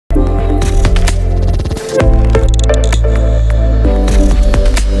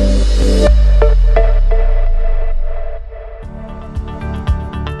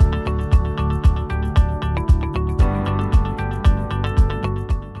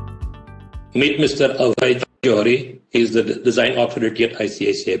meet Mr. Abhay Johri. He is the design authority at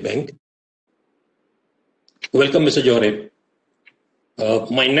ICICI Bank. Welcome, Mr. Johri.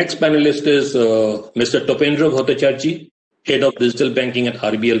 My next panelist is Mr. Topendra Bhattacharjee, Head of Digital Banking at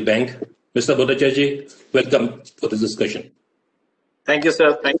RBL Bank. Mr. Bhattacharjee, welcome for this discussion. Thank you,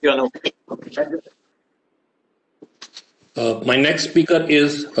 sir. Thank you, Anup. My next speaker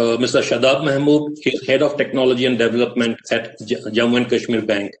is Mr. Shadab Mahmood. He is Head of Technology and Development at Jammu and Kashmir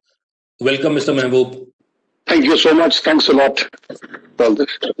Bank. Welcome, Mr. Mahmood. Thank you so much. Thanks a lot for all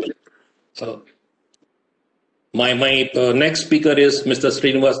this. My next speaker is Mr.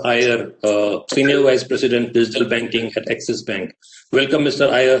 Srinivas Iyer, Senior Vice President, Digital Banking at Axis Bank. Welcome, Mr.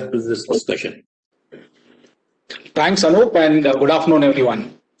 Iyer, to this discussion. Thanks, Anup, and good afternoon,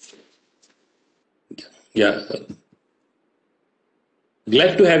 everyone. Yeah.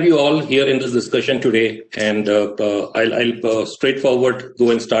 Glad to have you all here in this discussion today, and I'll straightforward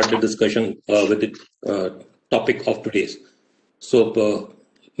go and start the discussion with the topic of today's. So,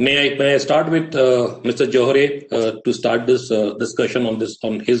 may I start with Mr. Johri to start this discussion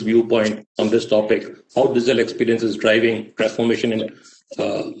on his viewpoint on this topic, how digital experience is driving transformation in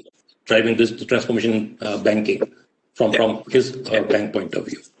banking from his bank point of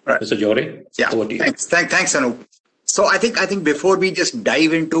view. Right. Mr. Johri, over to you. Thanks, Anup. So I think before we just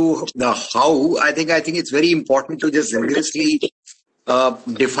dive into the how, I think it's very important to just rigorously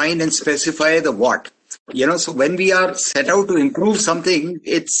define and specify the what. So when we are set out to improve something,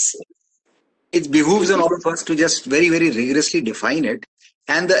 it behooves on all of us to just very, very rigorously define it.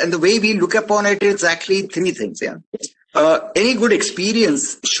 And the way we look upon it is actually three things. Any good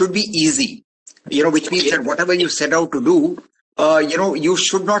experience should be easy. Which means that whatever you set out to do, you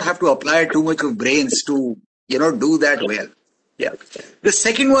should not have to apply too much of brains to do that well. Yeah. The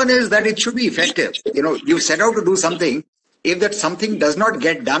second one is that it should be effective. You set out to do something. If that something does not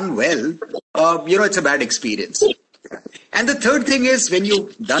get done well, it's a bad experience. And the third thing is when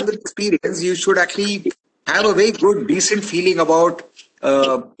you've done the experience, you should actually have a very good, decent feeling about,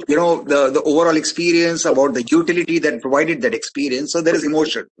 the overall experience, about the utility that provided that experience. So there is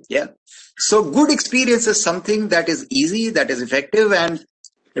emotion. Yeah. So good experience is something that is easy, that is effective, and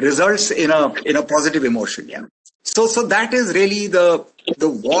results in a positive emotion. Yeah. So that is really the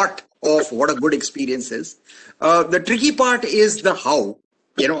what of what a good experience is. The tricky part is the how.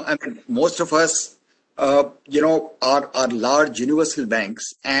 Most of us, are large universal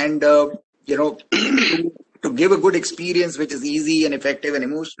banks, and to give a good experience which is easy and effective and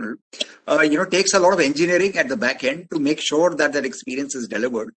emotional, takes a lot of engineering at the back end to make sure that experience is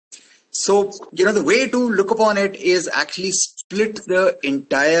delivered. So, the way to look upon it is actually split the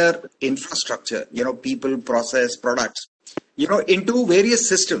entire infrastructure, people, process, products, into various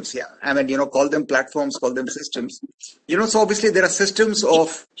systems. Yeah. Call them platforms, call them systems. So obviously there are systems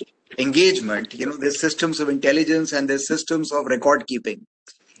of engagement, there's systems of intelligence, and there's systems of record keeping.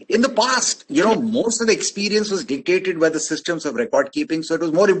 In the past, most of the experience was dictated by the systems of record keeping. So it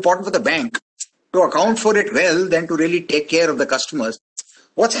was more important for the bank to account for it well than to really take care of the customers.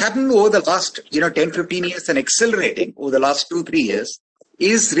 What's happened over the last, 10, 15 years and accelerating over the last 2-3 years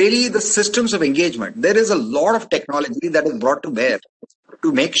is really the systems of engagement. There is a lot of technology that is brought to bear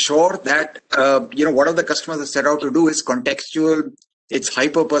to make sure that, whatever the customers have set out to do is contextual, it's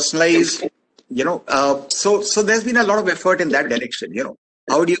hyper-personalized, so there's been a lot of effort in that direction,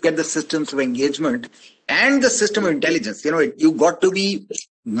 How do you get the systems of engagement and the system of intelligence? You got to be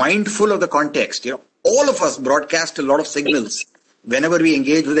mindful of the context, All of us broadcast a lot of signals. Whenever we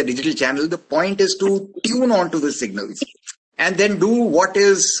engage with a digital channel, the point is to tune on to the signals and then do what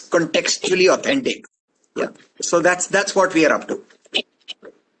is contextually authentic. Yeah. So that's what we are up to.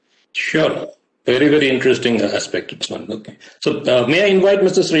 Sure. Very, very interesting aspect. Okay. So may I invite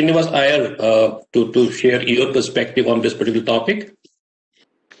Mr. Srinivas Iyer to share your perspective on this particular topic?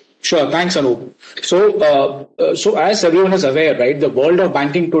 Sure. Thanks, Anup. So as everyone is aware, right, the world of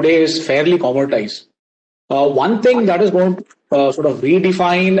banking today is fairly commoditized. One thing that is going to sort of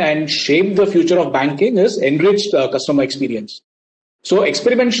redefine and shape the future of banking is enriched customer experience. So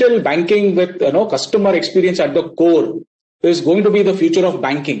experiential banking with customer experience at the core is going to be the future of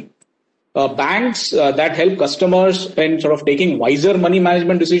banking. Banks that help customers in sort of taking wiser money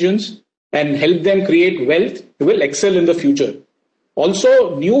management decisions and help them create wealth will excel in the future.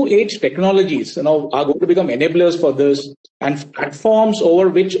 Also, new age technologies are going to become enablers for this, and platforms over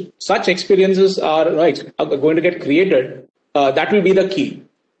which such experiences are going to get created. That will be the key.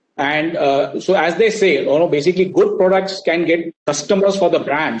 And so as they say, basically good products can get customers for the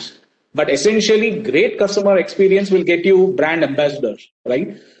brands, but essentially great customer experience will get you brand ambassadors,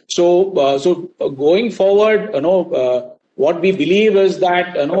 right? So going forward, what we believe is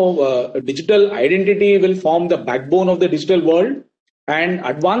that digital identity will form the backbone of the digital world, and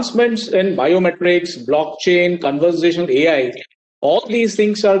advancements in biometrics, blockchain, conversational AI, all these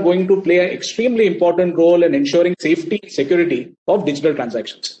things are going to play an extremely important role in ensuring safety and security of digital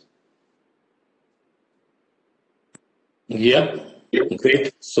transactions. Yeah,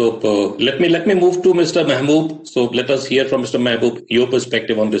 great. So let me move to Mr. Mahboob. So let us hear from Mr. Mahboob your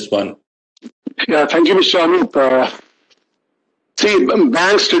perspective on this one. Yeah, thank you, Mr. Anup. See,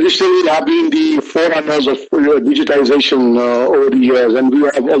 banks traditionally have been the forerunners of digitization over the years, and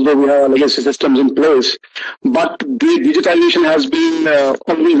although we have legacy systems in place, but the digitization has been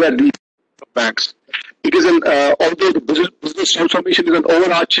always at the banks. It is although the business transformation is an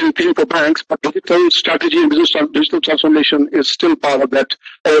overarching thing for banks, but digital strategy and digital transformation is still part of that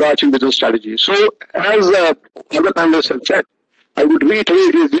overarching business strategy. So, as other panelists have said, I would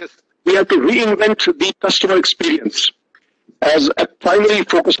reiterate is this: we have to reinvent the customer experience as a primary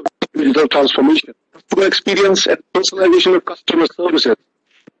focus of digital transformation. Customer experience and personalization of customer services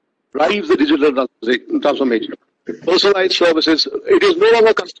drives the digital transformation. Personalized services, it is no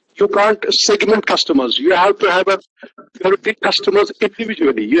longer you can't segment customers. You have to treat customers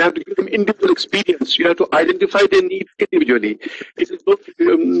individually. You have to give them individual experience. You have to identify their needs individually. It is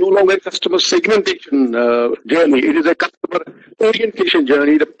no longer a customer segmentation journey. It is a customer orientation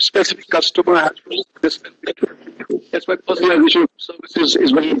journey. The specific customer has to this. That's why personalization of services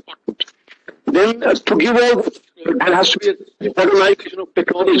is very important. Then to give all, there has to be a modernization of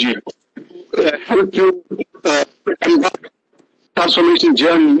technology to help you embark transformation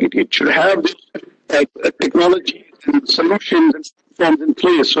journey. It should have technology and solutions and platforms in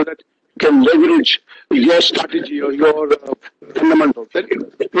place so that you can leverage your strategy or your fundamentals.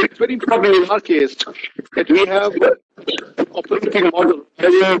 It's very important in our case that we have an operating model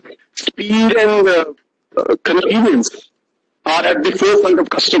where speed and convenience are at the forefront of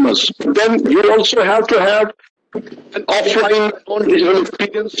customers. But then you also have to have an offline non-digital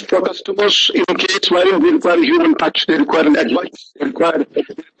experience for customers in case where they require human touch, they require an advice, they require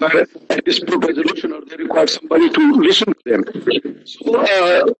a dispute resolution, or they require somebody to listen to them.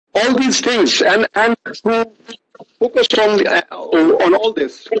 So all these things, and to focus on all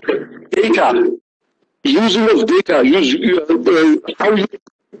this, data, using of data, how you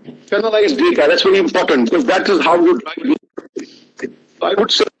analyze data, that's very important because that is how you drive. I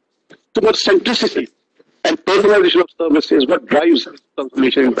would say towards centricity and personalization of services what drives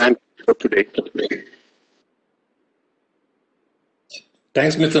transformation in banking today.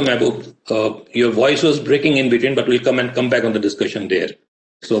 Thanks, Mr. Mahboob. Your voice was breaking in between, but we'll come back on the discussion there.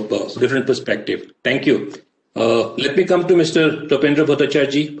 So different perspective. Thank you. Let me come to Mr. Topendra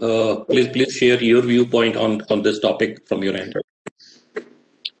Bhattacharjee. Please share your viewpoint on this topic from your end.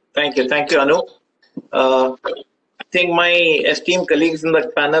 Thank you, Anu. I think my esteemed colleagues in the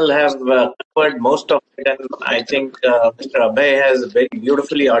panel have covered most of it, and I think Mr. Abhay has very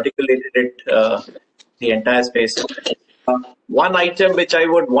beautifully articulated it, the entire space. One item which I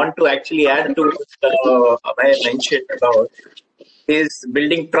would want to actually add to what Abhay mentioned about is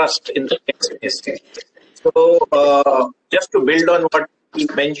building trust in the tech space. So, just to build on what he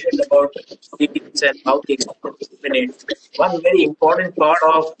mentioned about cities and how they discriminate, one very important part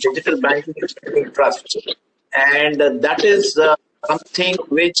of digital banking is building trust. And that is something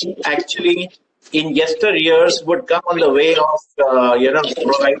which actually in yesteryears would come on the way of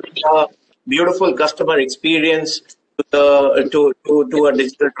providing a beautiful customer experience to a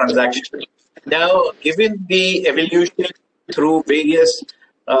digital transaction. Now, given the evolution through various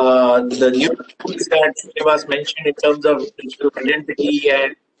the new tools that Srinivas mentioned in terms of digital identity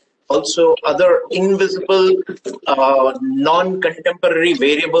and also other invisible non-contemporary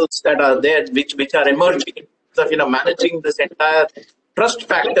variables that are there which are emerging of managing this entire trust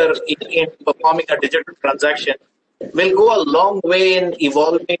factor in performing a digital transaction will go a long way in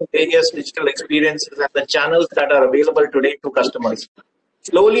evolving various digital experiences and the channels that are available today to customers.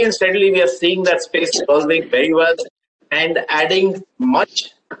 Slowly and steadily, we are seeing that space evolving very well and adding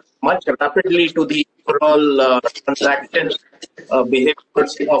much rapidly to the overall transaction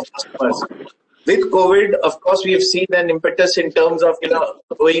behaviors of customers. With COVID, of course, we have seen an impetus in terms of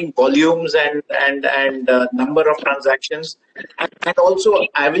growing volumes and number of transactions, and also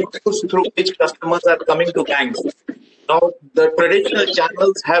avenues through which customers are coming to banks. Now, the traditional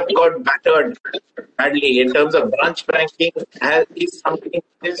channels have got battered badly in terms of branch banking. Is something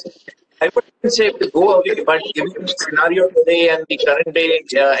I wouldn't say will go away, but given the scenario today and the current day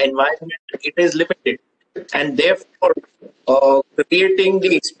environment, it is limited. And therefore, creating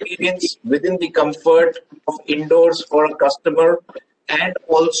the experience within the comfort of indoors for a customer and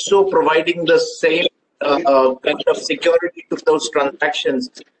also providing the same kind of security to those transactions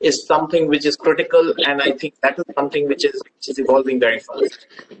is something which is critical, and I think that is something which is evolving very fast.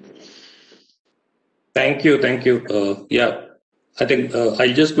 Thank you. Yeah, I think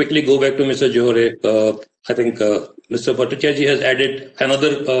I'll just quickly go back to Mr. Johore. I think Mr. Bhattacharya has added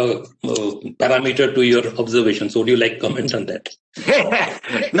another parameter to your observation. So would you like to comment on that?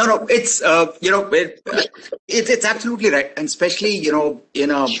 No, it's it's absolutely right, and especially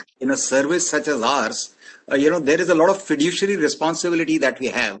in a service such as ours, there is a lot of fiduciary responsibility that we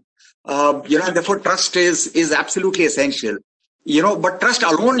have, and therefore trust is absolutely essential. But trust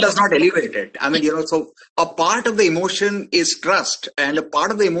alone does not elevate it. I mean, so a part of the emotion is trust, and a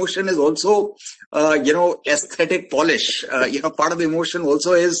part of the emotion is also, aesthetic polish. Part of the emotion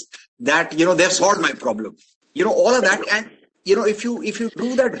also is that, they've solved my problem. All of that. And, if you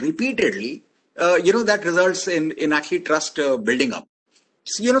do that repeatedly, that results in actually trust building up.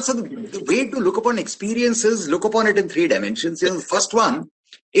 So, so the way to look upon experiences, look upon it in 3 dimensions. The first one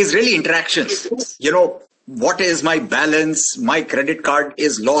is really interactions. What is my balance? My credit card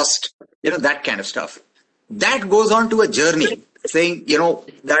is lost, that kind of stuff. That goes on to a journey saying,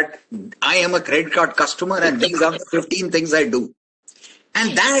 that I am a credit card customer and these are the 15 things I do.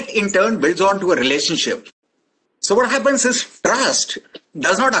 And that in turn builds on to a relationship. So what happens is trust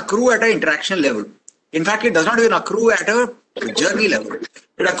does not accrue at an interaction level. In fact, it does not even accrue at a journey level.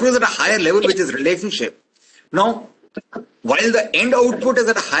 It accrues at a higher level, which is relationship. Now, while the end output is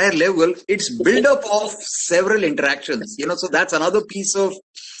at a higher level, it's build up of several interactions. So that's another piece of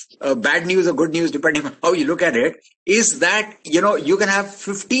bad news or good news, depending on how you look at it, is that, you can have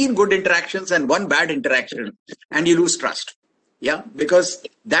 15 good interactions and 1 bad interaction and you lose trust. Yeah, because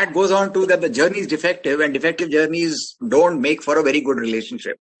that goes on to that the journey is defective, and defective journeys don't make for a very good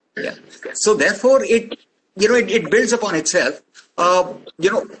relationship. Yeah. So therefore, it builds upon itself. The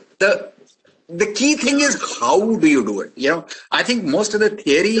key thing is, how do you do it? I think most of the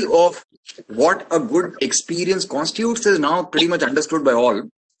theory of what a good experience constitutes is now pretty much understood by all.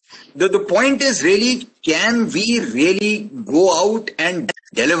 The point is really, can we really go out and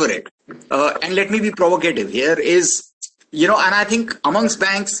deliver it? And let me be provocative here is, and I think amongst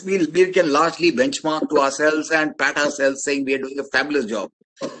banks, we can largely benchmark to ourselves and pat ourselves saying we are doing a fabulous job.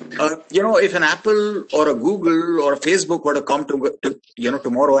 If an Apple or a Google or a Facebook were to come to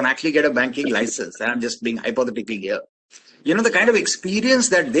tomorrow and actually get a banking license, and I'm just being hypothetical here, the kind of experience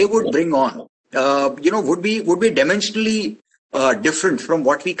that they would bring on, would be dimensionally different from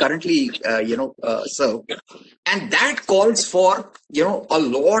what we currently, serve. And that calls for, a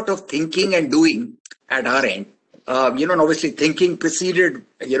lot of thinking and doing at our end. And obviously thinking preceded,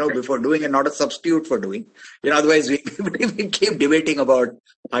 before doing, and not a substitute for doing. Otherwise we keep debating about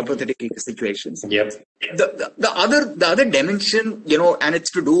hypothetical situations. Yep. The other dimension, and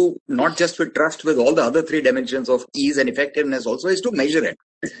it's to do not just with trust, with all the other 3 dimensions of ease and effectiveness also, is to measure it.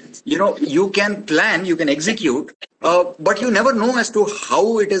 You can plan, you can execute, but you never know as to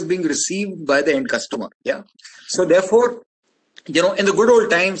how it is being received by the end customer. Yeah. So therefore, in the good old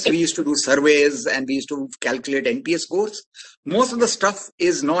times, we used to do surveys and we used to calculate NPS scores. Most of the stuff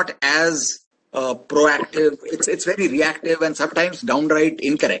is not as proactive. It's very reactive and sometimes downright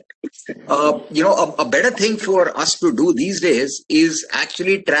incorrect. A better thing for us to do these days is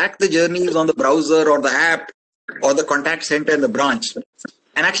actually track the journeys on the browser or the app or the contact center in the branch,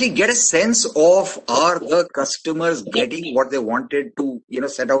 and actually get a sense of, are the customers getting what they wanted to,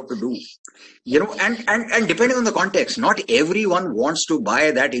 set out to do. And depending on the context, not everyone wants to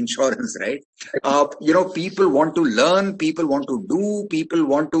buy that insurance, right? People want to learn, people want to do, people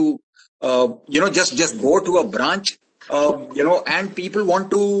want to, just go to a branch, and people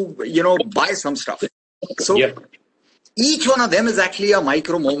want to, buy some stuff. So Yep. Each one of them is actually a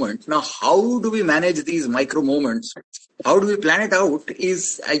micro moment. Now, how do we manage these micro moments? How do we plan it out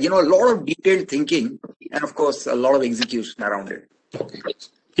is, a lot of detailed thinking and, of course, a lot of execution around it. Okay.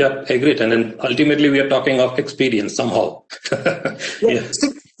 Yeah, agreed. And then ultimately we are talking of experience somehow. Yeah.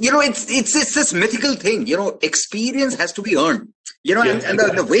 So, it's this mythical thing, experience has to be earned, and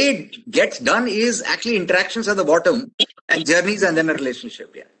the way it gets done is actually interactions at the bottom and journeys and then a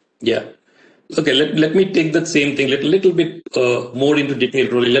relationship. Yeah. Yeah. Okay, let me take that same thing little bit more into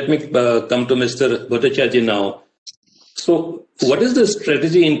detail, really. Let me come to Mr. Bhattacharya now. So what is the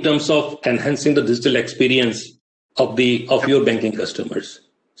strategy in terms of enhancing the digital experience of your banking customers?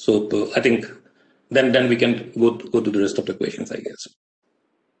 So I think then we can go to the rest of the questions, I guess.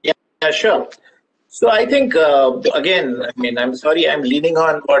 Yeah, sure. So I think, again, I'm sorry, I'm leaning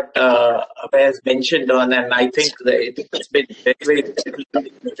on what Abhay has mentioned on, and I think that it's been very, very difficult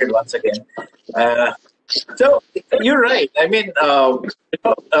once again. So you're right. I mean, the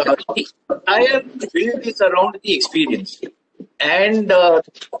entire field is around the experience, and the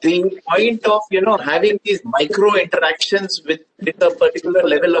point of having these micro interactions with a particular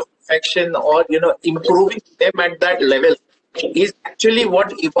level of perfection, or improving them at that level, is actually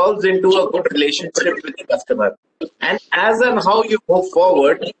what evolves into a good relationship with the customer. And as and how you move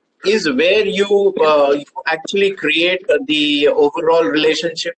forward is where you actually create the overall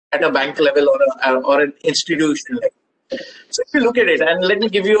relationship at a bank level or an institution level. So if you look at it, and let me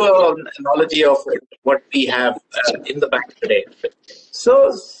give you an analogy of what we have in the bank today.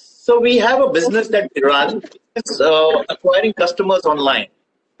 So we have a business that we run, which is acquiring customers online.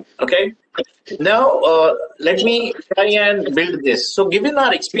 Okay. Now, let me try and build this. So, given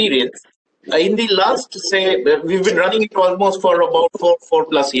our experience, in the last, say, we've been running it almost for about four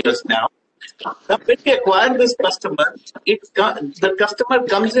plus years now. Now, when we acquire this customer, the customer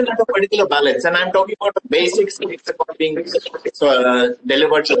comes in at a particular balance, and I'm talking about the basic savings account being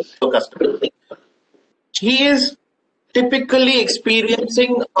delivered to the customer. He is typically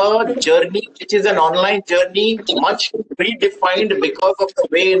experiencing a journey which is an online journey, much redefined because of the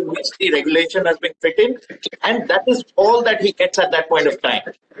way in which the regulation has been fitted, and that is all that he gets at that point of time.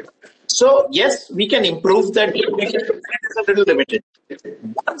 So yes, we can improve that. It is a little limited.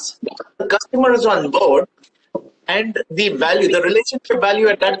 Once the customer is on board, and the relationship value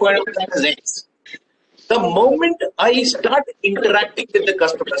at that point of time is X. The moment I start interacting with the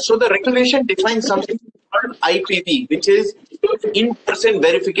customer, so the regulation defines something called IPV, which is in-person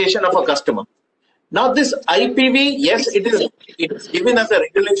verification of a customer. Now, this IPV, yes, it is given as a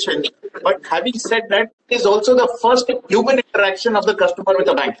regulation, but having said that, it is also the first human interaction of the customer with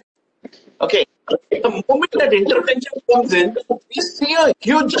a bank. Okay, the moment that intervention comes in, we see a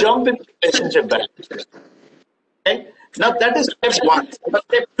huge jump in relationship value. Okay? Now, that is step one.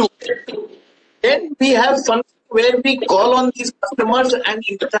 Step two. Then we have something where we call on these customers and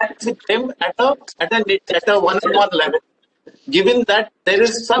interact with them at a one-on-one level, given that there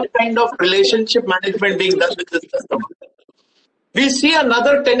is some kind of relationship management being done with this customer. We see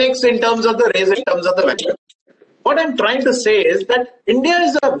another 10x in terms of the raise, in terms of the value. What I'm trying to say is that India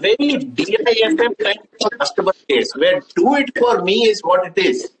is a very DIFM kind of customer case, where do it for me is what it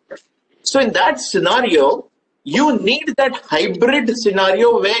is. So in that scenario, you need that hybrid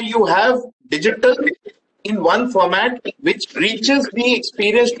scenario where you have digital in one format which reaches the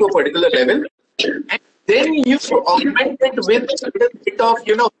experience to a particular level, and then you augment it with a bit of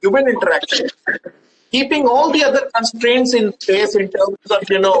human interaction, keeping all the other constraints in place in terms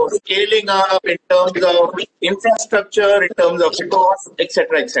of scaling up, in terms of infrastructure, in terms of cost,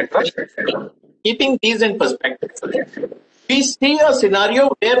 etc., etc. Keeping these in perspective, we see a scenario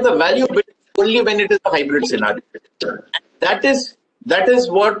where the value builds only when it is a hybrid scenario. And that is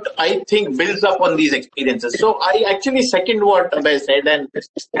what I think builds up on these experiences. So I actually second what Abhay said, and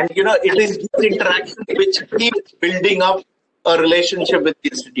it is these interactions which keep building up a relationship with the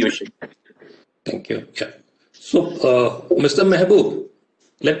institution. Thank you. Yeah. So, Mr. Mehboob,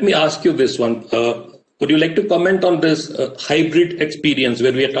 let me ask you this one. Would you like to comment on this hybrid experience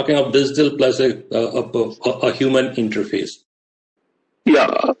where we are talking of digital plus a human interface? Yeah,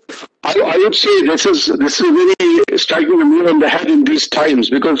 I would say this is really striking the nail on the head in these times,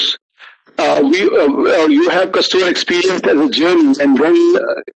 because you have customer experience as a journey, and then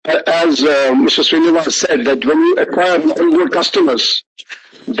as Mr. Srinivas said, that when you acquire more customers,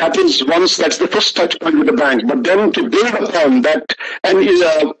 that's the first touch point with the bank. But then to build upon that, and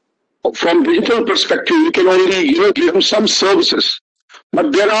from digital perspective, you can only give them some services,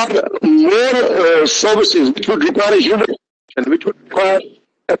 but there are more services which would require a human, and which would require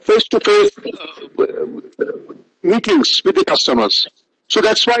a face-to-face meetings with the customers. So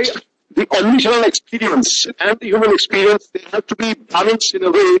that's why the omnichannel experience and the human experience, they have to be balanced in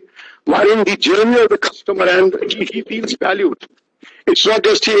a way wherein the journey of the customer and he feels valued. It's not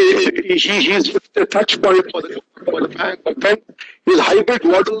just he's just a touch point for the bank, but then his hybrid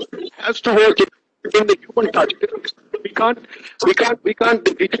model has to work in the human touch. We can't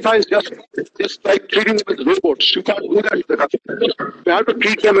digitize just like treating them as robots. You can't do that to the customer. We have to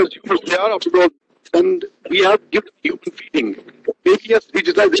treat them as humans. They are, after all, and we have to give human feeding. Maybe yes,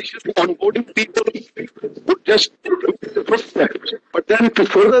 digitalization, onboarding people would just process, but then to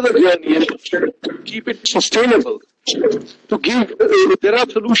further the journey and to keep it sustainable, to give there are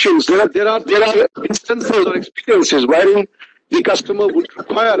solutions, there are instances or experiences wherein the customer would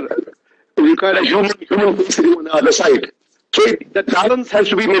require a human face on the other side. So the balance has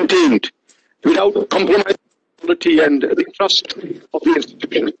to be maintained without compromising quality and the trust of the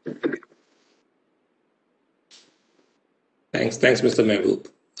institution. Thanks, Mr. Mehboob.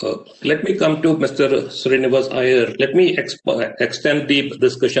 let me come to Mr. Srinivas Iyer. Let me extend the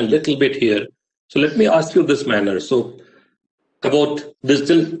discussion a little bit here. So let me ask you this manner. So about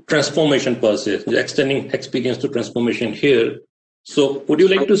digital transformation per se, extending experience to transformation here. So would you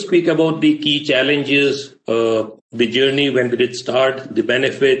like to speak about the key challenges, the journey, when did it start, the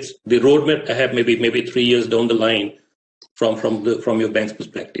benefits, the roadmap ahead, maybe 3 years down the line from your bank's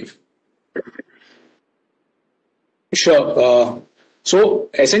perspective? Sure. So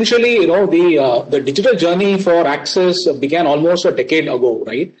essentially, the digital journey for Axis began almost a decade ago,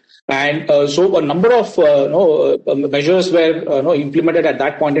 right? And so a number of measures were implemented at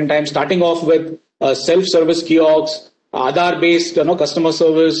that point in time, starting off with self-service kiosks, Aadhaar-based customer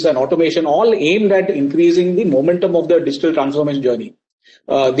service and automation, all aimed at increasing the momentum of the digital transformation journey.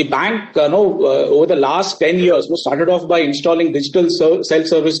 The bank, over the last 10 years, started off by installing digital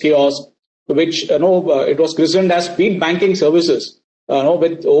self-service kiosks, which it was christened as speed banking services,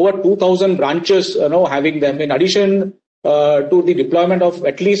 with over 2,000 branches having them. In addition to the deployment of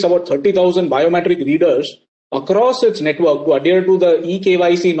at least about 30,000 biometric readers across its network to adhere to the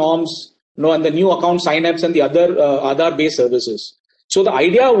eKYC norms, and the new account signups and the other Aadhaar-based services. So the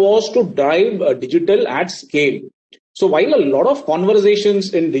idea was to drive digital at scale. So while a lot of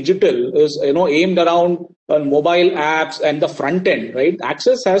conversations in digital is aimed around mobile apps and the front end, right?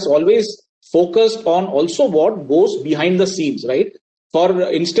 Axis has always focused on also what goes behind the scenes, right? For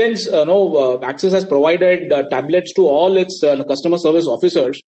instance, Axis has provided tablets to all its customer service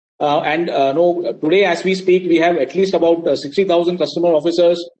officers. And today, as we speak, we have at least about 60,000 customer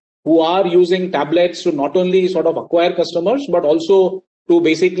officers who are using tablets to not only sort of acquire customers, but also to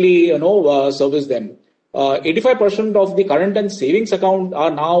basically, service them. 85% of the current and savings account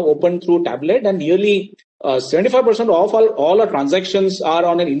are now open through tablet, and nearly 75% of all our transactions are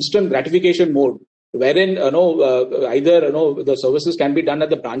on an instant gratification mode, wherein either the services can be done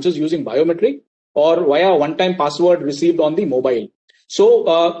at the branches using biometric or via one-time password received on the mobile.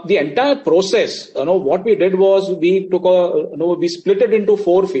 So the entire process, what we did was we took we split it into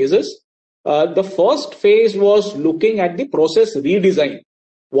 4 phases. The first phase was looking at the process redesign,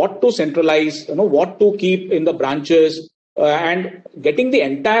 what to centralize, what to keep in the branches, and getting the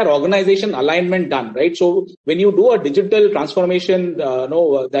entire organization alignment done, right? So when you do a digital transformation,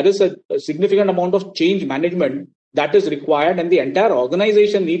 there is a significant amount of change management that is required, and the entire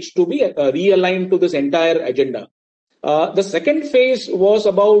organization needs to be realigned to this entire agenda. The second phase was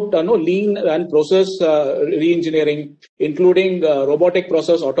about lean and process re-engineering, including robotic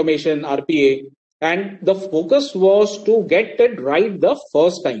process automation, RPA, and the focus was to get it right the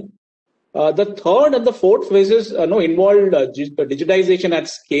first time. The third and the fourth phases involved digitization at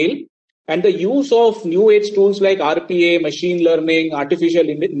scale and the use of new age tools like RPA, machine learning, artificial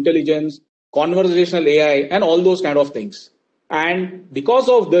intelligence, conversational AI, and all those kind of things. And because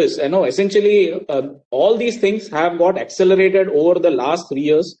of this, essentially all these things have got accelerated over the last 3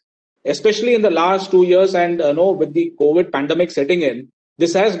 years, especially in the last 2 years. And with the COVID pandemic setting in,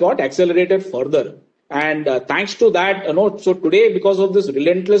 this has got accelerated further. And thanks to that, so today, because of this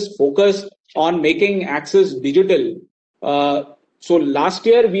relentless focus on making Axis digital, so last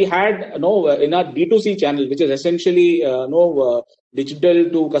year we had, in our D2C channel, which is essentially, digital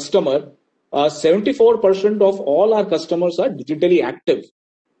to customer, 74% of all our customers are digitally active,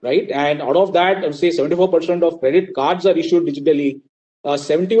 right? And out of that, I would say 74% of credit cards are issued digitally.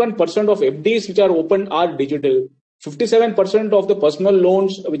 71% of FDs which are opened are digital. 57% of the personal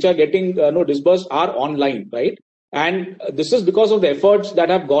loans which are getting disbursed are online, right? And this is because of the efforts that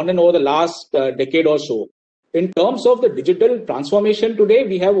have gone in over the last decade or so. In terms of the digital transformation today,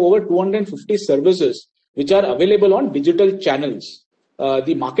 we have over 250 services which are available on digital channels.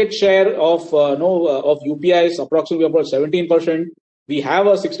 The market share of UPI is approximately about 17%. We have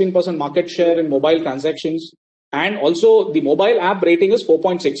a 16% market share in mobile transactions. And also the mobile app rating is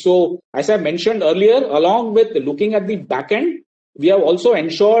 4.6. So as I mentioned earlier, along with looking at the back end, we have also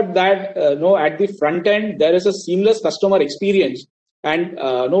ensured that at the front end, there is a seamless customer experience. And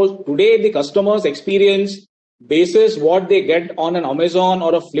today the customer's experience basis what they get on an Amazon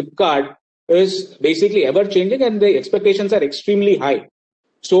or a Flipkart is basically ever changing, and the expectations are extremely high.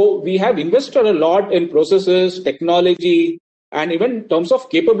 So we have invested a lot in processes, technology, and even in terms of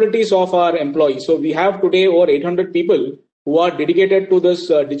capabilities of our employees. So we have today over 800 people who are dedicated to this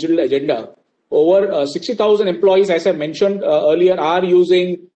digital agenda. Over 60,000 employees, as I mentioned earlier, are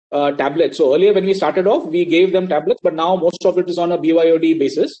using tablets. So earlier when we started off, we gave them tablets, but now most of it is on a BYOD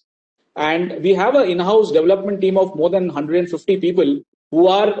basis. And we have an in-house development team of more than 150 people who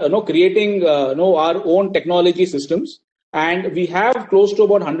are creating our own technology systems. And we have close to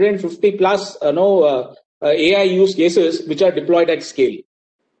about 150 plus AI use cases which are deployed at scale.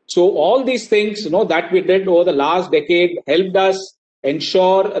 So all these things, that we did over the last decade helped us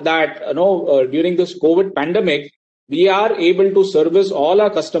ensure that, during this COVID pandemic, we are able to service all our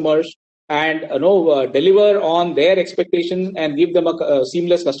customers and, deliver on their expectations and give them a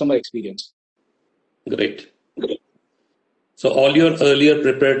seamless customer experience. Great. So all your earlier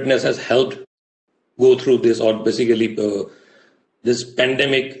preparedness has helped go through this, or basically this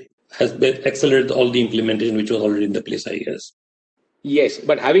pandemic has accelerated all the implementation which was already in the place, I guess. Yes,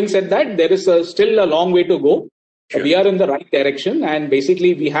 but having said that, there is still a long way to go. Sure. We are in the right direction, and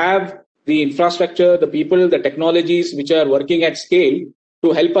basically we have the infrastructure, the people, the technologies which are working at scale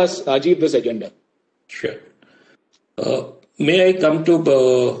to help us achieve this agenda. Sure. May I come to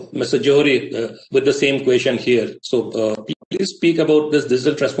Mr. Johri with the same question here? So please speak about this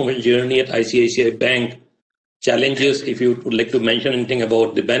digital transformation journey at ICICI Bank, challenges, if you would like to mention anything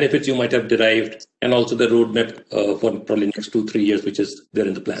about the benefits you might have derived, and also the roadmap for probably next 2-3 years, which is there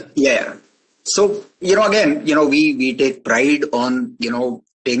in the plan. Yeah. So, again, we take pride on,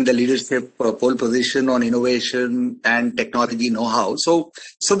 taking the leadership pole position on innovation and technology know-how. So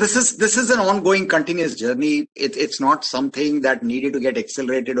this is an ongoing continuous journey. It's not something that needed to get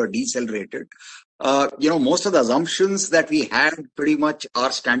accelerated or decelerated. Most of the assumptions that we had pretty much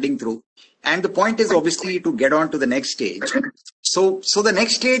are standing through. And the point is obviously to get on to the next stage. So the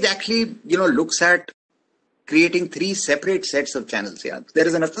next stage actually, looks at creating 3 separate sets of channels. Yeah, there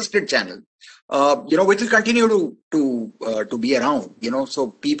is an assisted channel, which will continue to be around.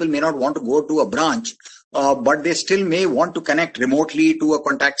 So people may not want to go to a branch, but they still may want to connect remotely to a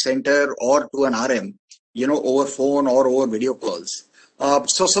contact center or to an RM, over phone or over video calls.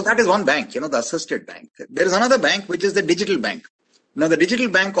 So that is one bank, the assisted bank. There is another bank which is the digital bank. Now the digital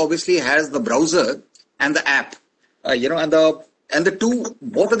bank obviously has the browser and the app, and the two,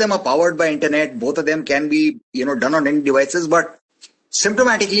 both of them are powered by internet. Both of them can be, done on any devices. But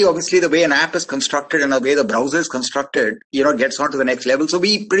symptomatically, obviously, the way an app is constructed and the way the browser is constructed, gets on to the next level. So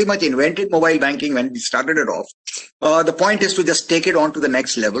we pretty much invented mobile banking when we started it off. The point is to just take it on to the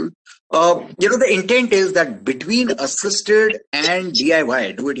next level. The intent is that between assisted and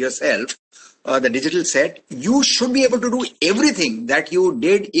DIY, do it yourself, the digital set, you should be able to do everything that you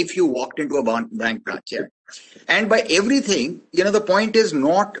did if you walked into a bank branch. Yeah? And by everything, the point is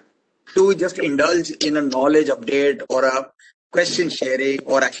not to just indulge in a knowledge update or a question sharing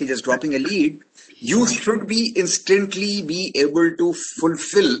or actually just dropping a lead. You should be instantly be able to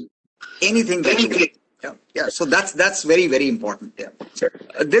fulfill anything that you do. Yeah. So that's very, very important. Yeah.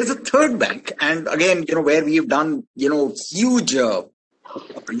 There's a third bank, and again, where we've done, huge,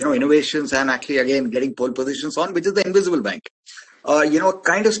 innovations and actually again getting pole positions on, which is the invisible bank.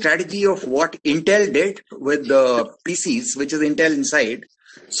 Kind of strategy of what Intel did with the PCs, which is Intel Inside.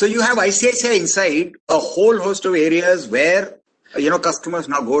 So you have ICICI Inside, a whole host of areas where, customers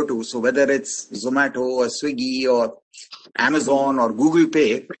now go to. So whether it's Zomato or Swiggy or Amazon or Google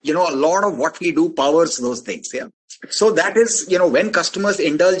Pay, a lot of what we do powers those things. Yeah. So that is, when customers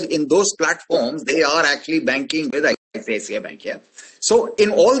indulge in those platforms, they are actually banking with ICICI Bank. Yeah. So in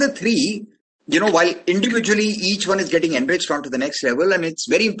all the 3, while individually each one is getting enriched onto the next level, and it's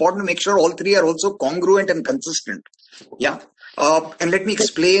very important to make sure all 3 are also congruent and consistent. Yeah. And let me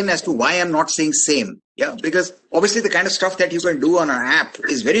explain as to why I'm not saying same. Yeah. Because obviously the kind of stuff that you can do on an app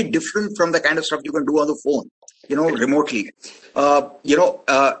is very different from the kind of stuff you can do on the phone, remotely.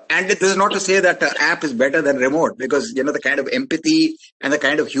 And this is not to say that the app is better than remote, because, the kind of empathy and the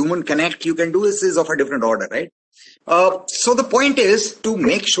kind of human connect you can do is of a different order, right? So the point is to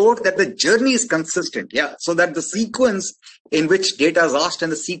make sure that the journey is consistent. Yeah. So that the sequence in which data is asked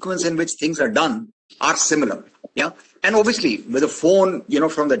and the sequence in which things are done are similar. Yeah. And obviously with a phone,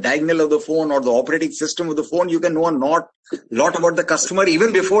 from the diagonal of the phone or the operating system of the phone, you can know a lot about the customer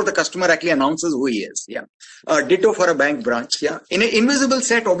even before the customer actually announces who he is. Yeah. Ditto for a bank branch. Yeah. In an invisible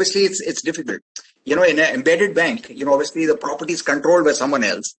set, obviously it's difficult. In an embedded bank, obviously the property is controlled by someone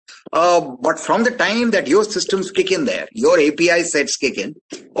else. But from the time that your systems kick in there, your API sets kick in,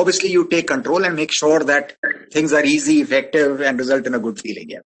 obviously you take control and make sure that things are easy, effective, and result in a good feeling.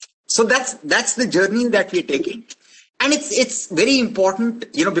 Yeah. So that's the journey that we're taking. And it's very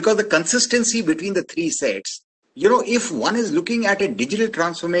important, because the consistency between the 3 sets, if one is looking at a digital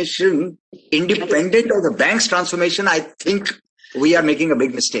transformation independent of the bank's transformation, I think we are making a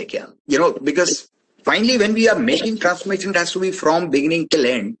big mistake. Yeah. Because finally, when we are making transformation, it has to be from beginning till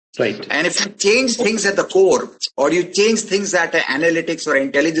end. Right. And if you change things at the core, or you change things at an analytics or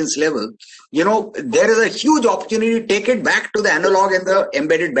intelligence level, there is a huge opportunity to take it back to the analog and the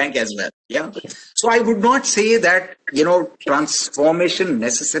embedded bank as well. Yeah. So I would not say that, transformation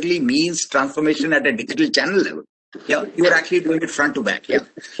necessarily means transformation at a digital channel level. Yeah, you're actually doing it front to back. Yeah.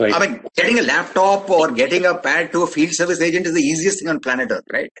 Right. I mean, getting a laptop or getting a pad to a field service agent is the easiest thing on planet Earth,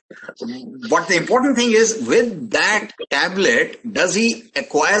 right? What the important thing is, with that tablet, does he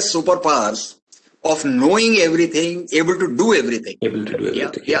acquire superpowers of knowing everything, able to do everything? Able to do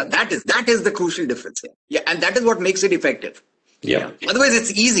everything. Yeah, that is the crucial difference here. Yeah, and that is what makes it effective. Yeah. Otherwise,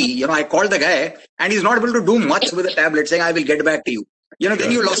 it's easy. I called the guy and he's not able to do much with a tablet saying, I will get back to you.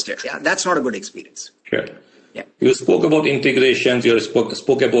 Then you lost it. Yeah, that's not a good experience. Sure. Yeah. You spoke about integrations, you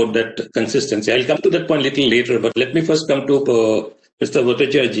spoke about that consistency. I'll come to that point a little later, but let me first come to Mr.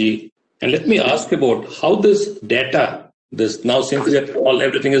 Bhattacharya ji, and let me ask about how this data, this now since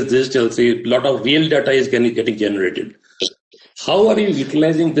everything is digital, see, a lot of real data is getting generated. How are you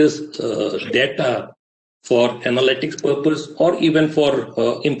utilizing this data for analytics purpose or even for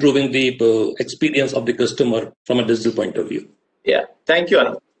improving the experience of the customer from a digital point of view? Yeah, thank you,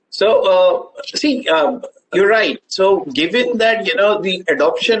 Anu. So, you're right. So, given that, the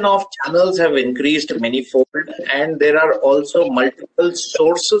adoption of channels have increased many-fold, and there are also multiple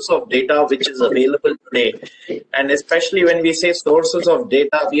sources of data which is available today. And especially when we say sources of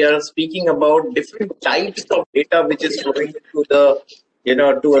data, we are speaking about different types of data which is flowing to the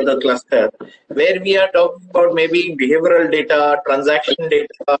to the cluster, where we are talking about maybe behavioral data, transaction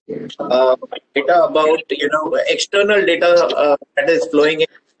data, data about, external data that is flowing in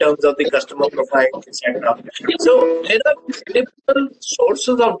terms of the customer profile, etc. So there are multiple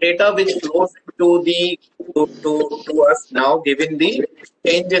sources of data which flows to us now, given the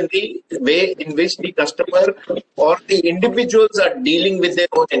change in the way in which the customer or the individuals are dealing with their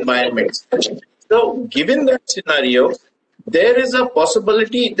own environments. So given that scenario, there is a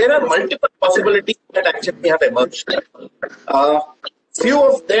possibility, there are multiple possibilities that actually have emerged. Few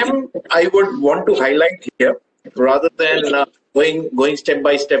of them I would want to highlight here rather than going step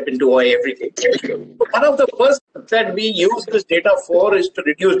by step into everything. One of the first that we use this data for is to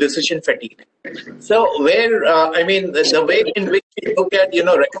reduce decision fatigue. So where, the way in which we look at,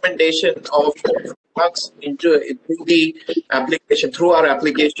 recommendation of products through the application, through our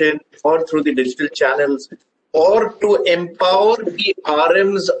application or through the digital channels, or to empower the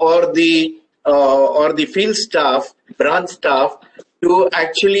RMs or the field staff, branch staff, to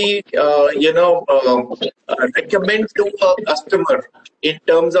actually recommend to a customer in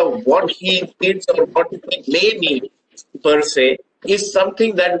terms of what he needs or what he may need per se, is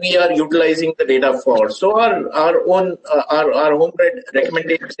something that we are utilizing the data for. So our own home-read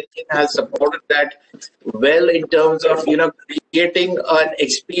recommendation engine has supported that well in terms of creating an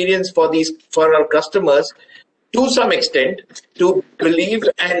experience for our customers to some extent, to believe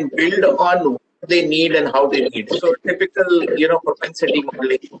and build on what they need and how they need. So typical, propensity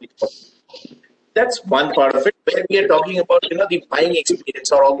modeling. That's one part of it, where we are talking about, the buying experience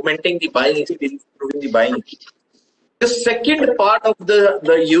or augmenting the buying experience, improving the buying experience. The second part of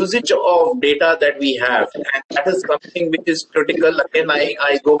the usage of data that we have, and that is something which is critical. Again,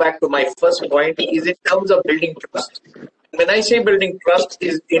 I go back to my first point, is in terms of building trust. When I say building trust,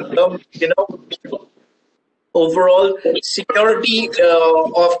 is in terms, overall security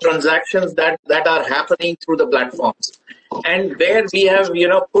of transactions that are happening through the platforms, and where we have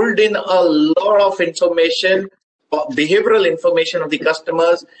pulled in a lot of information, behavioral information of the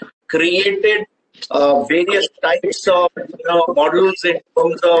customers, created various types of models in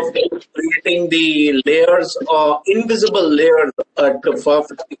terms of creating the layers or invisible layers for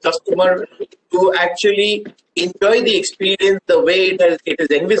the customer to actually enjoy the experience the way it is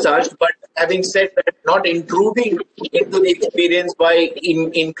envisaged, but having said that, not intruding into the experience by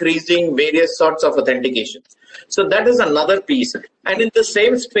increasing various sorts of authentication. So that is another piece. And in the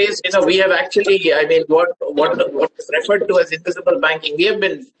same space, we have actually, what is referred to as invisible banking. We have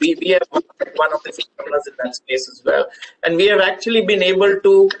one of the runners in that space as well. And we have actually been able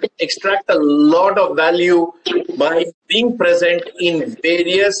to extract a lot of value by being present in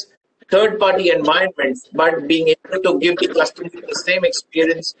various third-party environments, but being able to give the customer the same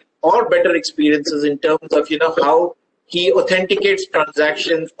experience or better experiences in terms of how he authenticates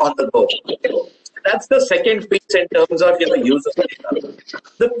transactions on the go. That's the second piece in terms of use of data.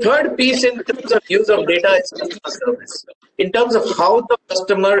 The third piece in terms of use of data is customer service. In terms of how the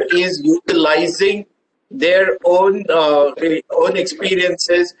customer is utilizing their own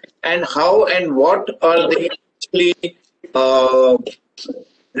experiences, and how and what are they actually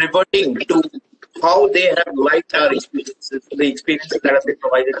reverting to how they have liked our experiences, the experiences that have been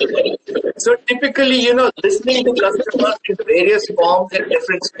provided to them. So typically, listening to customers in various forms in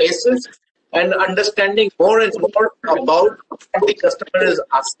different spaces and understanding more and more about what the customer is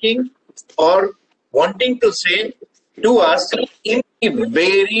asking or wanting to say to us in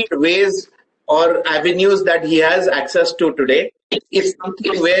varied ways or avenues that he has access to today is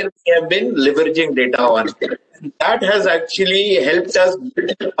something where we have been leveraging data on. That has actually helped us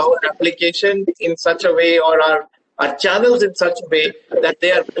build our application in such a way, or our channels in such a way that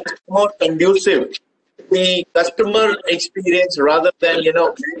they are much more conducive to the customer experience rather than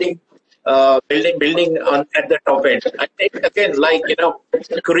building on at the top end. I think again, like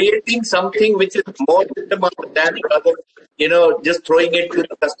creating something which is more bottom-up than rather just throwing it to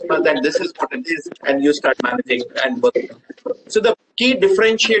the customer that this is what it is and you start managing and working. So the key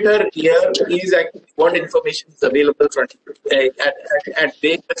differentiator here is actually what information is available from at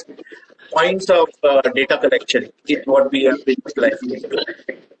various points of data collection is what we have been utilizing.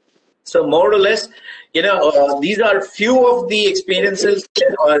 So more or less, these are few of the experiences,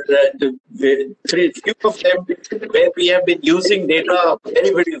 or few of them where we have been using data very,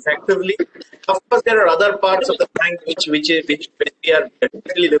 very effectively. Of course, there are other parts of the bank which we are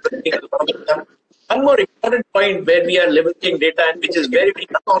definitely leveraging a lot of them. One more important point where we are leveraging data and which is very, very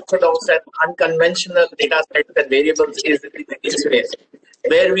unorthodox and unconventional data sets and variables is in the space,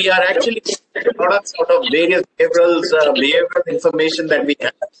 where we are actually products out of various behavioral information that we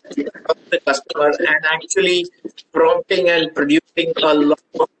have of the customer and actually prompting and producing a lot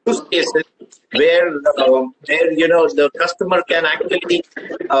of use cases where the customer can actually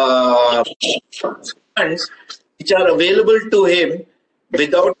funds which are available to him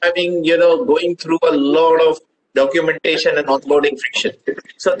without having going through a lot of documentation and onboarding friction.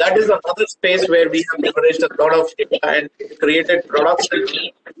 So that is another space where we have leveraged a lot of data and created products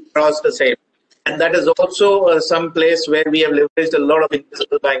across the same. And that is also some place where we have leveraged a lot of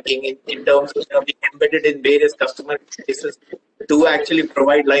invisible banking in terms of being embedded in various customer cases to actually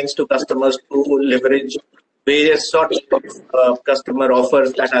provide lines to customers to leverage various sorts of customer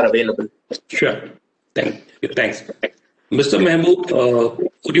offers that are available. Sure. Thanks. Mr. Mehmood,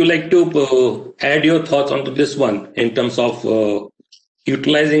 would you like to add your thoughts onto this one in terms of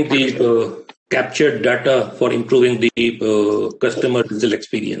utilizing the captured data for improving the customer digital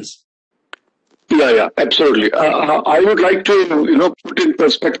experience? Yeah, absolutely. I would like to, put in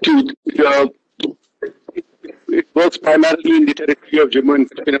perspective. It works primarily in the territory of Jammu and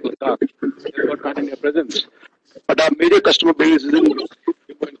Kashmir and Ladakh. They've got pan-India presence, but our major customer base is in Jammu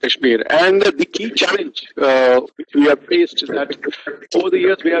and Kashmir. And the key challenge which we have faced is that over the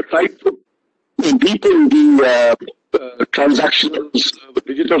years we have tried to deepen the transactions,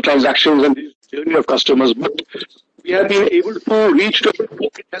 digital transactions, and the journey of customers, but we have been able to reach to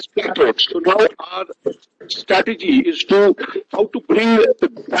as approach. So now our strategy is how to bring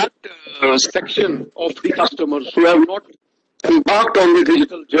that section of the customers who have not embarked on the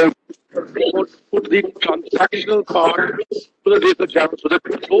digital journey, put the transactional part to the digital channel, so that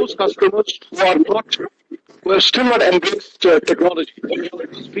those customers who are still not embraced technology.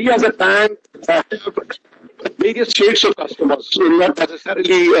 We as a bank have various shades of customers, so not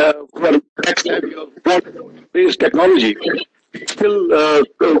necessarily who are tech-savvy or who embrace technology, who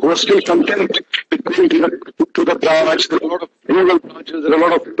are still content with going to the branch. There are a lot of rural branches, there are a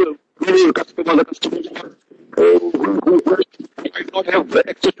lot of rural customers who might not have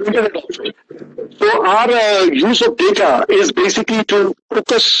access to internet also. So our use of data is basically to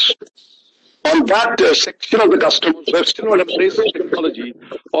focus on that section of the customers who have still not embraced technology,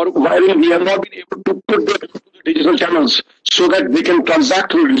 or while we have not been able to put them into the digital channels so that they can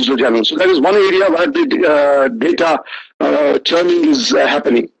transact through digital channels. So that is one area where the data churning is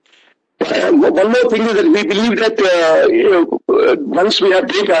happening. One more thing is that we believe that once we have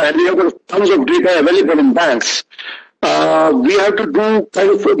data and we have got tons of data available in banks, we have to do kind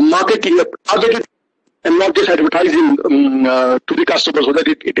of marketing, targeted, and not just advertising to the customers so that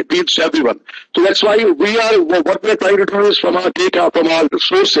it appeals to everyone. So that's why what we are trying to do is from our data, from our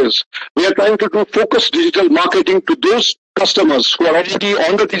sources, we are trying to do focused digital marketing to those customers who are already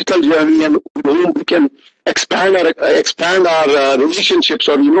on the digital journey and with whom we can expand our relationships,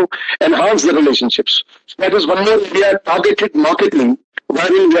 or enhance the relationships. So that is one more area, targeted marketing,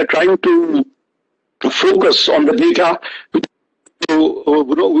 wherein we are trying to focus on the data which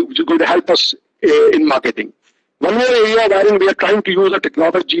is going to help us in marketing. One more area wherein we are trying to use the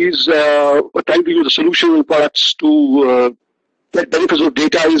technologies, trying to use the solutions and products to get benefits of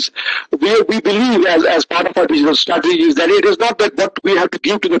data is we believe as part of our digital strategy is that it is not that what we have to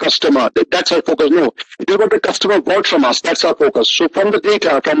give to the customer, that's our focus. No, it is what the customer wants from us, that's our focus. So from the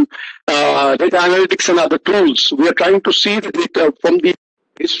data, from data analytics and other tools, we are trying to see the data from the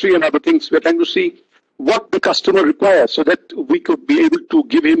history and other things. We are trying to see what the customer requires so that we could be able to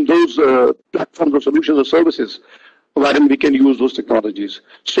give him those platforms or solutions or services wherein we can use those technologies.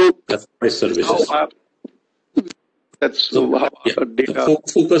 So that's services. That's So, how yeah, data.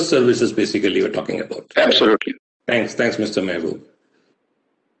 focus services basically we're talking about. Absolutely. Thanks, Mr. Mehboob.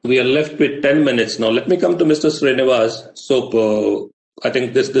 We are left with 10 minutes now. Let me come to Mr. Srinivas. So, I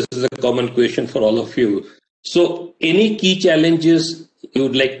think this is a common question for all of you. So, any key challenges you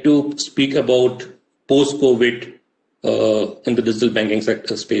would like to speak about post-COVID in the digital banking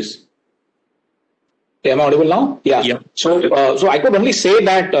sector space? Am I audible now? Yeah. Yeah. So I could only say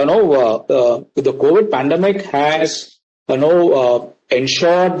that the COVID pandemic has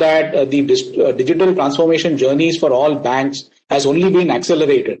ensured that the digital transformation journeys for all banks has only been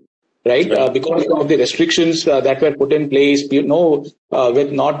accelerated, right? Because of the restrictions that were put in place,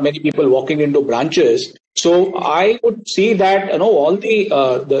 with not many people walking into branches. So I would see that all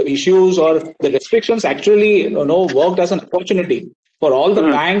the issues or the restrictions actually worked as an opportunity for all the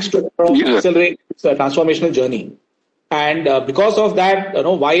banks to accelerate the transformational journey. And because of that,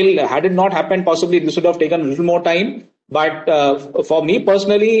 while had it not happened, possibly this would have taken a little more time. But for me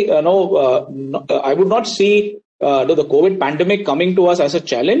personally, I would not see the COVID pandemic coming to us as a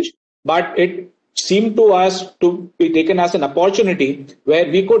challenge, but it seemed to us to be taken as an opportunity where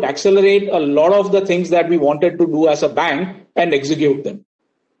we could accelerate a lot of the things that we wanted to do as a bank and execute them.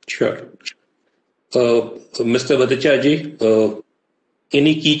 Sure. Mr. Bhattacharya,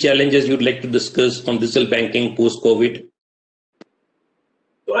 any key challenges you'd like to discuss on digital banking post-COVID?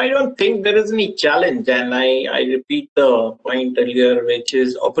 So I don't think there is any challenge, and I repeat the point earlier, which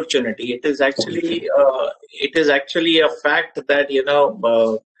is opportunity. It is actually a fact that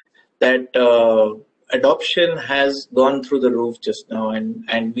that adoption has gone through the roof just now,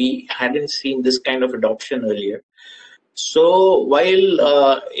 and we hadn't seen this kind of adoption earlier. So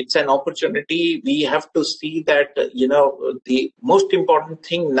while it's an opportunity, we have to see that the most important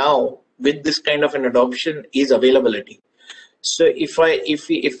thing now with this kind of an adoption is availability. So if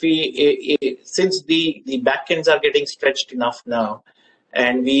we since the backends are getting stretched enough now,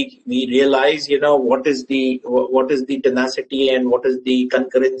 and we realize what is the tenacity and what is the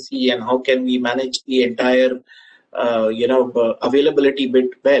concurrency and how can we manage the entire availability bit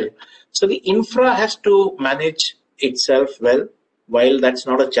well. So the infra has to manage itself well, while that's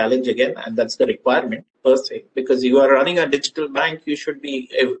not a challenge again, and that's the requirement per se, because you are running a digital bank, you should be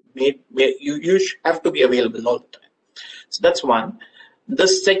you have to be available all the time. So that's one. The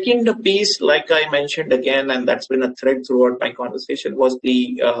second piece, like I mentioned again, and that's been a thread throughout my conversation, was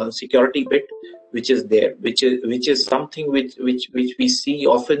the security bit, which is there, which is something which we see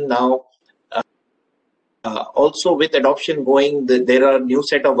often now. Also with adoption going, there are new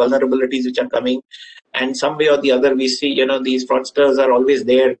set of vulnerabilities which are coming, and some way or the other we see these fraudsters are always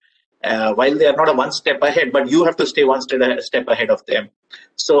there, while they are not a one step ahead, but you have to stay one step ahead of them.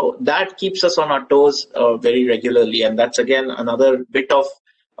 So that keeps us on our toes very regularly, and that's again another bit of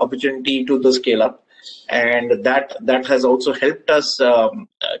opportunity to the scale up, and that has also helped us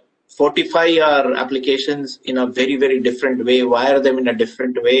fortify our applications in a very, very different way, wire them in a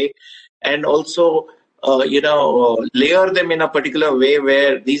different way, and also layer them in a particular way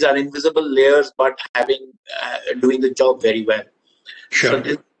where these are invisible layers, but doing the job very well. Sure.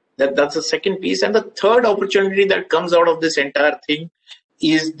 So that's the second piece. And the third opportunity that comes out of this entire thing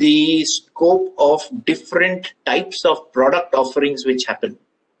is the scope of different types of product offerings which happen.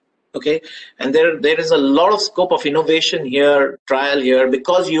 Okay, and there is a lot of scope of innovation here, trial here,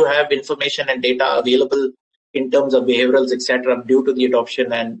 because you have information and data available in terms of behaviorals, etc., due to the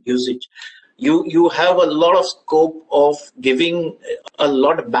adoption and usage. You have a lot of scope of giving a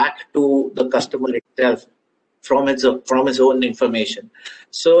lot back to the customer itself from his own information.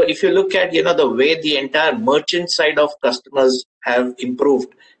 So if you look at the way the entire merchant side of customers have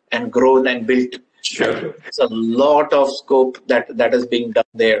improved and grown and built, sure, there's a lot of scope that is being done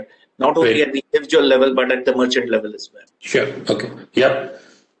there, not only at the individual level but at the merchant level as well. Sure. Okay. Yep.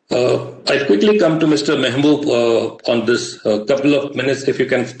 I'll quickly come to Mr. Mehboob on this couple of minutes, if you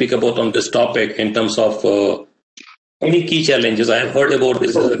can speak about on this topic in terms of any key challenges. I have heard about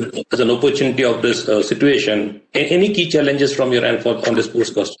this as an opportunity of this situation. Any key challenges from your end on this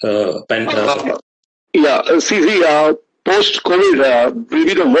post-cost pandemic? Post-COVID,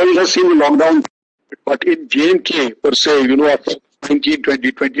 maybe the world has seen the lockdown, but in J&K, per se, after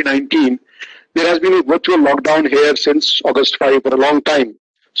 2019, there has been a virtual lockdown here since August 5 for a long time.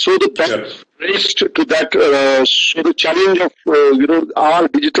 So the bank raised to that. So the challenge of our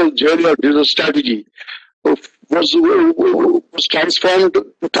digital journey or digital strategy was transformed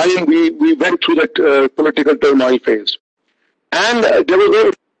the time we went through that political turmoil phase, and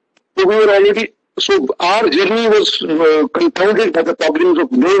we were already. So our journey was compounded by the problems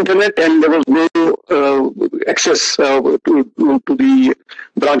of no internet, and there was no access to the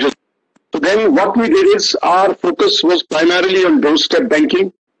branches. So then what we did is our focus was primarily on doorstep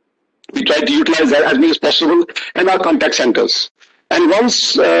banking. We tried to utilize that as much as possible, and our contact centers. And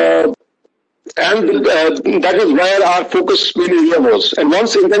once that is where our focus main area was. And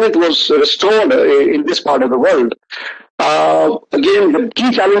once internet was restored in this part of the world, again, the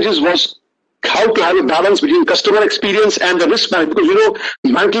key challenges was how to have a balance between customer experience and the risk management. Because,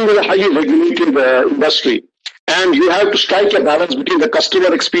 banking is a highly regulated industry. And you have to strike a balance between the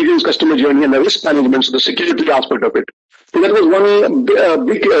customer experience, customer journey, and the risk management, so the security aspect of it. So that was one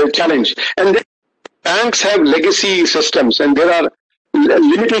big challenge. And then banks have legacy systems, and there are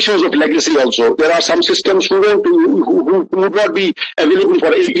limitations of legacy also. There are some systems who would not be available for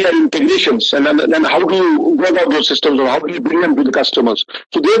API integrations, and then how do you go about those systems, or how do you bring them to the customers?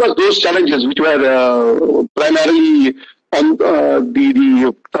 So there were those challenges which were primarily on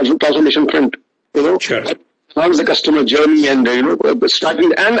the transformation front. Sure. How is the customer journey, and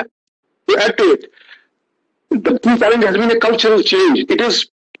starting, and to add to it, the key challenge has been a cultural change. It is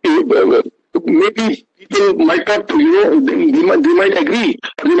maybe people might not, they might agree,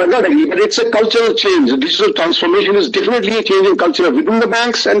 or they might not agree, but it's a cultural change. The digital transformation is definitely a change in culture within the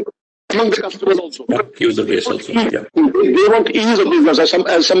banks and among the customers also. User base also. Yeah. They want ease of business, as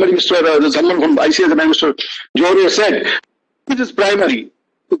someone from ICICI Bank, Mr. Johri said. It is primary.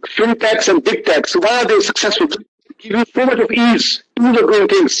 Fintechs and big techs, why are they successful? They give you so much of ease of doing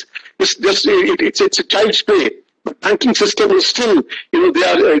things. It's a child's play. The banking system is still,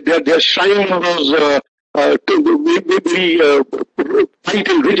 they are shining on those very tight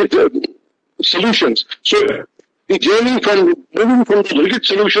and rigid solutions. So the journey from moving from the rigid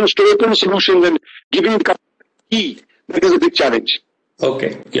solutions to open solutions and giving the key, that is a big challenge.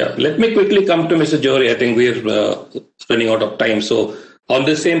 Okay, yeah. Let me quickly come to Mr. Johri. I think we're running out of time. So on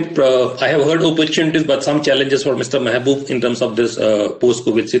the same, I have heard opportunities, but some challenges for Mr. Mehboob in terms of this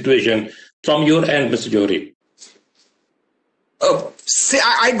post-COVID situation. From your end, Mr. Johri.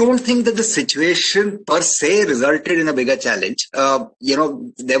 I don't think that the situation per se resulted in a bigger challenge.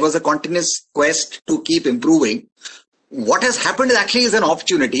 There was a continuous quest to keep improving. What has happened actually is an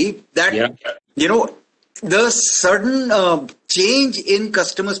opportunity that, the sudden change in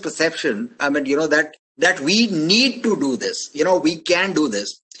customers' perception, that we need to do this, we can do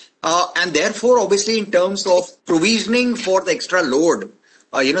this. And therefore, obviously, in terms of provisioning for the extra load,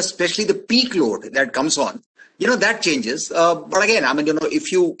 especially the peak load that comes on, that changes. But again,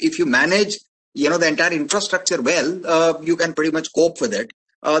 if you manage, the entire infrastructure well, you can pretty much cope with it.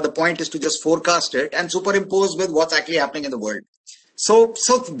 The point is to just forecast it and superimpose with what's actually happening in the world. So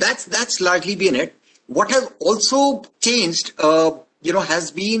that's largely been it. What has also changed,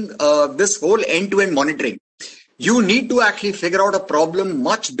 has been this whole end-to-end monitoring. You need to actually figure out a problem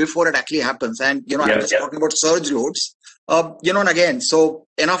much before it actually happens. And, I'm just talking about surge loads. And again, so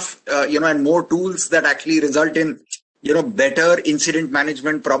enough, and more tools that actually result in, better incident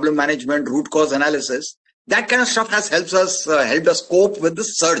management, problem management, root cause analysis. That kind of stuff has helped us cope with the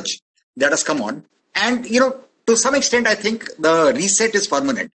surge that has come on. And, to some extent, I think the reset is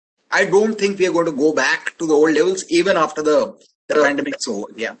permanent. I don't think we are going to go back to the old levels even after the pandemic's over.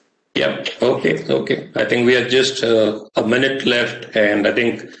 Yeah. Yeah. Okay. I think we have just a minute left, and I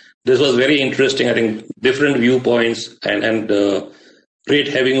think this was very interesting. I think different viewpoints and great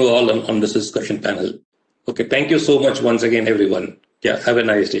having you all on this discussion panel. Okay. Thank you so much once again, everyone. Yeah. Have a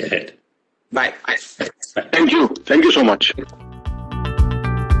nice day ahead. Bye. Thank you. Thank you so much.